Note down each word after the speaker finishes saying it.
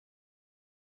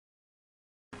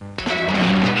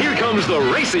comes the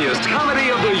raciest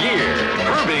comedy of the year.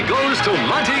 Herbie Goes to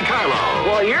Montecarlo.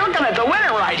 Well, you're looking at the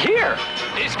winner right here.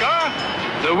 This car?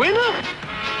 The winner?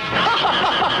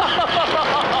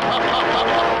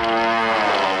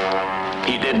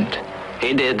 He didn't.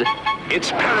 He did.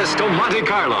 It's Paris to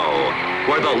Montecarlo,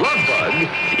 where the love bug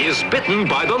is bitten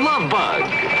by the love bug.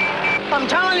 I'm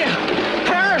telling you,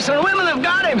 Paris and women have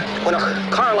got him. When a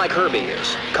car like Herbie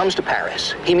comes to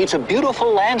Paris, he meets a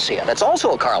beautiful Lancia that's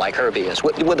also a car like Herbie is,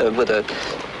 with a...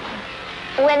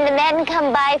 When the men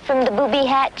come by from the booby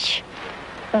hatch,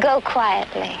 go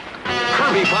quietly.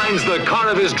 Herbie finds the car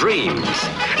of his dreams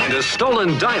and a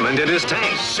stolen diamond in his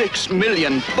tank. $6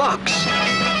 million. Pull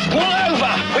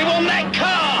over! We want that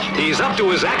car! He's up to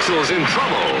his axles in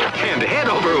trouble and head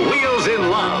over wheels in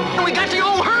love. And we got the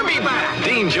old Herbie back!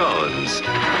 Dean Jones,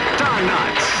 Don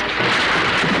Knotts,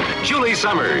 Julie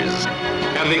Summers,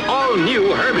 and the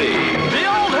all-new Herbie. The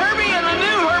old Herbie and the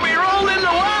new Herbie rolled into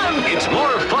one! It's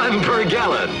more fun per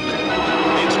gallon.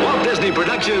 It's Walt Disney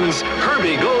Productions'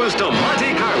 Herbie Goes to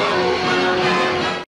Monte